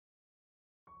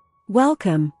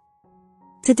Welcome.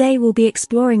 Today we'll be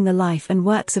exploring the life and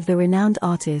works of the renowned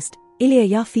artist, Ilya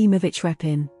Yafimovich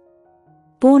Repin.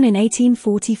 Born in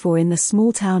 1844 in the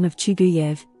small town of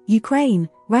Chuguyev, Ukraine,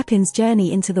 Repin's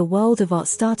journey into the world of art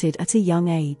started at a young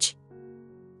age.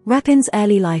 Repin's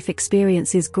early life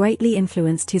experiences greatly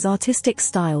influenced his artistic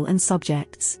style and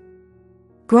subjects.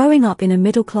 Growing up in a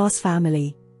middle-class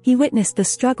family, he witnessed the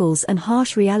struggles and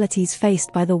harsh realities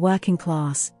faced by the working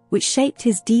class, which shaped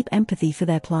his deep empathy for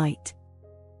their plight.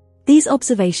 These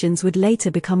observations would later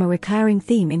become a recurring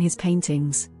theme in his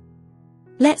paintings.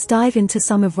 Let's dive into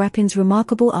some of Repin's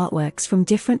remarkable artworks from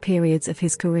different periods of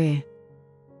his career.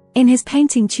 In his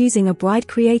painting Choosing a Bride,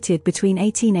 created between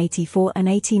 1884 and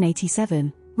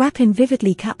 1887, Repin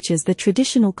vividly captures the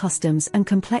traditional customs and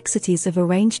complexities of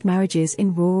arranged marriages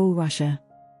in rural Russia.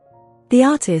 The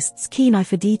artist's keen eye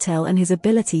for detail and his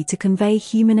ability to convey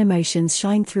human emotions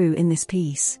shine through in this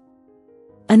piece.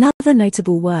 Another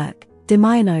notable work,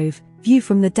 Demyanove, View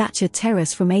from the Dacha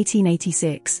Terrace from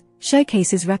 1886,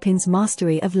 showcases Repin's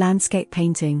mastery of landscape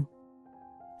painting.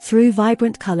 Through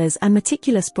vibrant colors and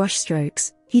meticulous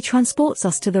brushstrokes, he transports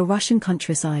us to the Russian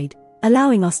countryside,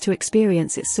 allowing us to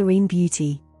experience its serene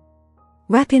beauty.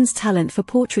 Repin's talent for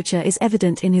portraiture is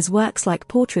evident in his works like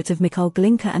Portrait of Mikhail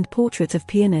Glinka and Portrait of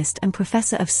Pianist and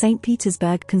Professor of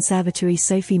Saint-Petersburg Conservatory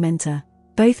Sophie Menter,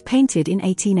 both painted in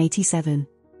 1887.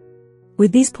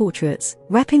 With these portraits,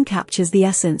 Repin captures the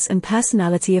essence and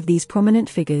personality of these prominent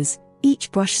figures,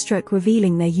 each brushstroke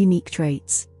revealing their unique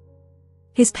traits.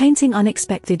 His painting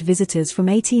Unexpected Visitors from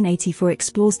 1884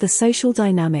 explores the social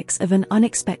dynamics of an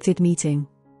unexpected meeting.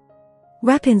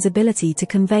 Repin's ability to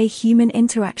convey human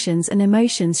interactions and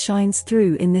emotions shines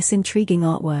through in this intriguing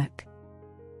artwork.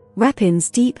 Repin's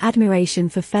deep admiration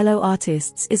for fellow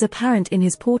artists is apparent in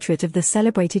his portrait of the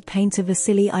celebrated painter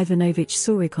Vasily Ivanovich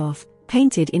Surikov,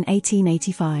 painted in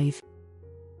 1885.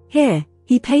 Here,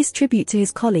 he pays tribute to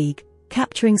his colleague,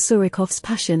 capturing Surikov's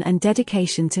passion and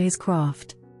dedication to his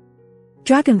craft.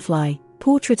 Dragonfly,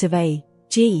 Portrait of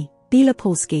A.G.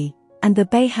 Bielopolskiy, and The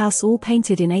Bay House, all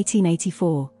painted in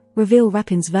 1884, reveal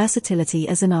Repin's versatility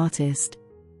as an artist.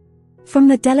 From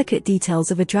the delicate details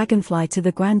of a dragonfly to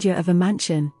the grandeur of a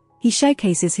mansion, he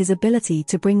showcases his ability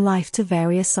to bring life to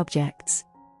various subjects.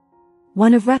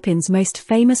 One of Repin's most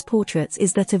famous portraits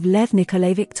is that of Lev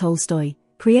Nikolayevich Tolstoy,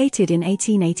 created in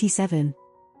 1887.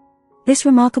 This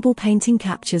remarkable painting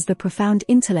captures the profound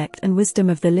intellect and wisdom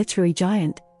of the literary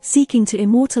giant, seeking to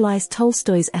immortalize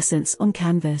Tolstoy's essence on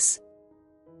canvas.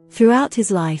 Throughout his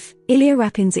life, Ilya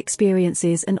Repin's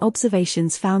experiences and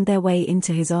observations found their way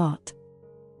into his art.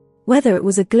 Whether it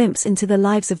was a glimpse into the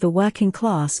lives of the working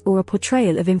class or a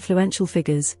portrayal of influential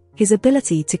figures, his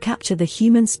ability to capture the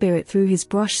human spirit through his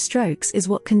brush strokes is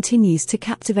what continues to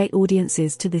captivate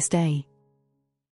audiences to this day.